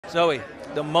Zoe,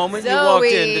 the moment you walked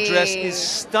in, the dress is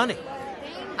stunning.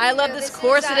 I love this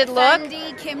corseted look.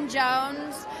 Fendi, Kim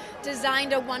Jones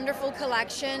designed a wonderful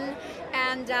collection,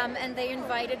 and they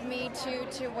invited me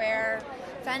to wear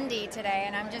Fendi today,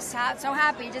 and I'm just so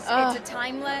happy. It's a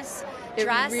timeless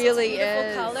dress. Really it's a beautiful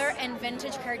is. color and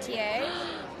vintage Cartier.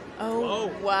 Oh,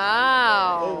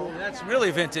 wow. Oh, that's really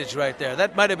vintage right there.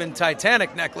 That might have been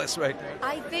Titanic necklace right there.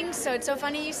 I think so. It's so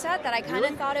funny you said that. I kind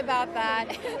of thought about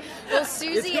that. Well,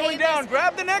 Susie It's going down.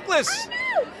 Grab the necklace. I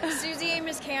know. Susie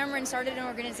Amos Cameron started an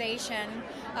organization,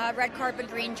 Red Carpet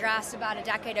Green Dress, about a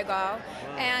decade ago,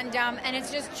 and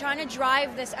it's just trying to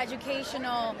drive this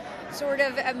educational sort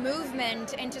of a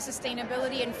movement into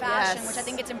sustainability and fashion, which I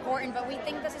think it's important. But we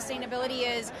think that sustainability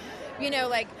is,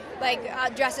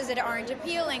 like dresses that aren't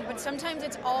appealing, but sometimes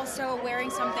it's also wearing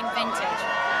something vintage,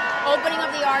 opening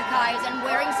up the archives and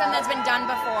wearing something that's been done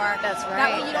before. That's right.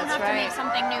 That way you don't have to make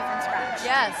something new from scratch.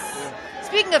 Yes.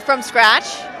 Speaking of from scratch,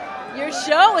 your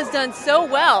show has done so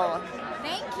well.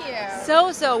 Thank you.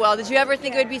 So well. Did you ever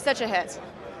think it would be such a hit?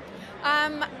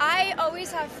 I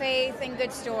always have faith in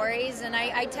good stories, and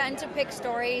I tend to pick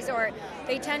stories, or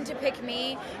they tend to pick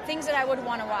me, things that I would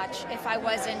want to watch if I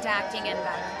wasn't acting in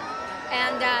them.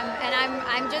 And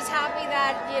I'm just happy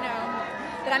that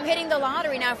that I'm hitting the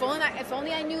lottery now. If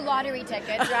only I knew lottery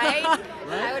tickets, right?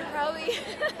 I would probably.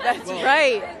 That's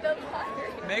right. Hit the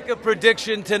lottery. Make a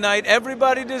prediction tonight.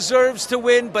 Everybody deserves to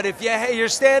win, but if you're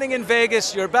standing in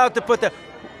Vegas, you're about to put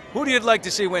who do you like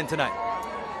to see win tonight?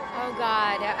 Oh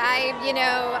God,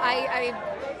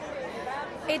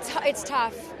 it's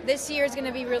tough. This year is going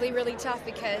to be really, really tough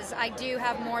because I do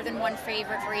have more than one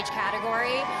favorite for each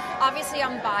category. Obviously,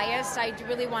 I'm biased. I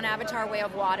really want Avatar: Way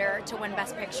of Water to win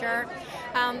Best Picture,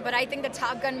 but I think the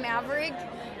Top Gun Maverick.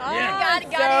 Got so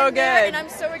in there, good. and I'm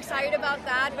so excited about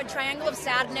that. But Triangle of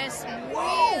Sadness,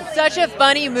 Such a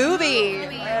funny movie.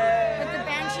 But the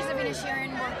Banshees of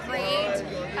Inisherin were great.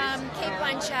 Kate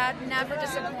Blanchett never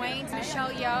disappoints.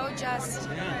 Michelle Yeoh just.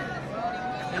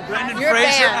 And Brendan You're a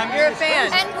Fraser. fan. You're a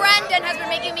fan. And Brendan has been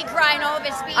making me cry in all of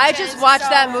his speeches. I just watched so-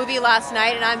 that movie last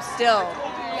night, and I'm still.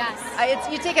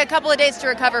 Yes. You take a couple of days to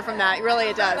recover from that. Really,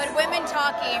 it does. But Women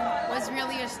Talking was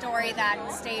really a story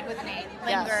that stayed with me,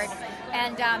 lingered,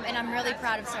 and I'm really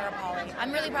proud of Sarah Polley.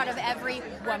 I'm really proud of every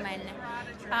woman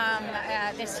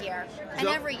this year and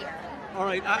every year. All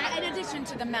right. In addition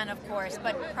to the men, of course,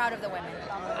 but proud of the women.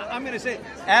 I'm going to say,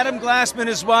 Adam Glassman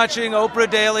is watching Oprah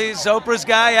Dailies. Oprah's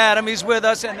guy, Adam, he's with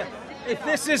us. And if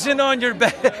this isn't on your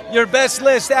best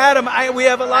list, Adam, we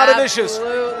have a lot of issues.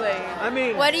 Absolutely. I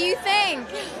mean, What do you think?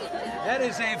 that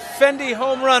is a Fendi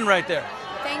home run right there.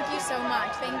 Thank you so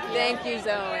much. Thank you. Thank you,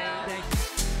 Zoe. Thank you.